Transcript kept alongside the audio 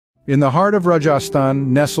In the heart of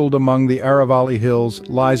Rajasthan, nestled among the Aravalli hills,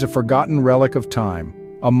 lies a forgotten relic of time,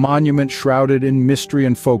 a monument shrouded in mystery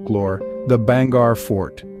and folklore, the Bhangarh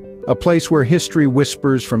Fort. A place where history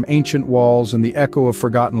whispers from ancient walls and the echo of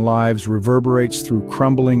forgotten lives reverberates through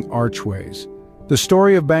crumbling archways. The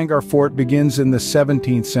story of Bhangarh Fort begins in the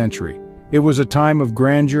 17th century. It was a time of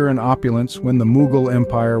grandeur and opulence when the Mughal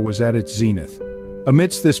Empire was at its zenith.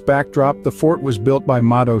 Amidst this backdrop, the fort was built by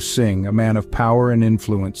Madho Singh, a man of power and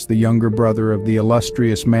influence, the younger brother of the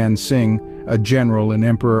illustrious Man Singh, a general in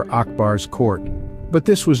Emperor Akbar's court. But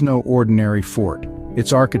this was no ordinary fort.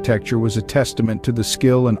 Its architecture was a testament to the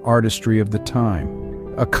skill and artistry of the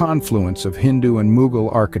time. A confluence of Hindu and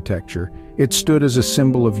Mughal architecture, it stood as a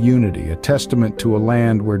symbol of unity, a testament to a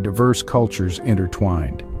land where diverse cultures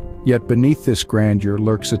intertwined. Yet beneath this grandeur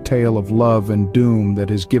lurks a tale of love and doom that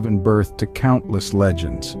has given birth to countless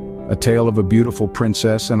legends. A tale of a beautiful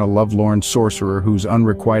princess and a lovelorn sorcerer whose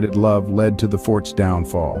unrequited love led to the fort's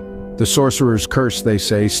downfall. The sorcerer's curse, they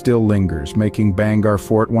say, still lingers, making Bhangarh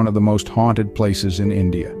Fort one of the most haunted places in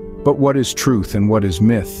India. But what is truth and what is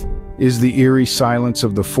myth? Is the eerie silence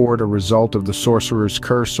of the fort a result of the sorcerer's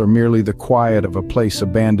curse or merely the quiet of a place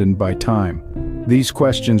abandoned by time? These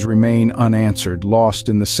questions remain unanswered, lost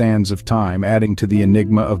in the sands of time, adding to the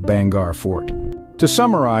enigma of Bhangarh Fort. To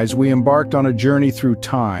summarize, we embarked on a journey through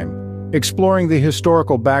time, exploring the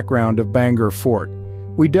historical background of Bhangarh Fort.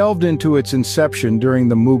 We delved into its inception during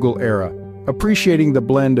the Mughal era, appreciating the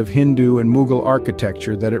blend of Hindu and Mughal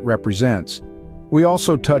architecture that it represents. We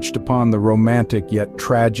also touched upon the romantic yet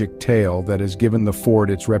tragic tale that has given the fort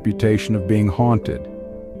its reputation of being haunted.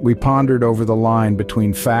 We pondered over the line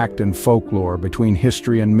between fact and folklore, between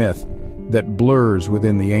history and myth, that blurs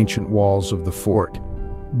within the ancient walls of the fort.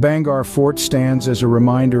 Bhangarh Fort stands as a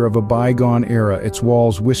reminder of a bygone era, its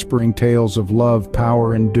walls whispering tales of love,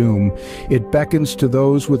 power, and doom. It beckons to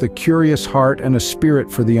those with a curious heart and a spirit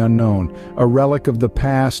for the unknown, a relic of the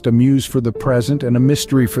past, a muse for the present, and a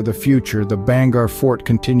mystery for the future. The Bhangarh Fort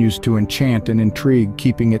continues to enchant and intrigue,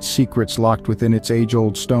 keeping its secrets locked within its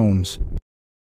age-old stones.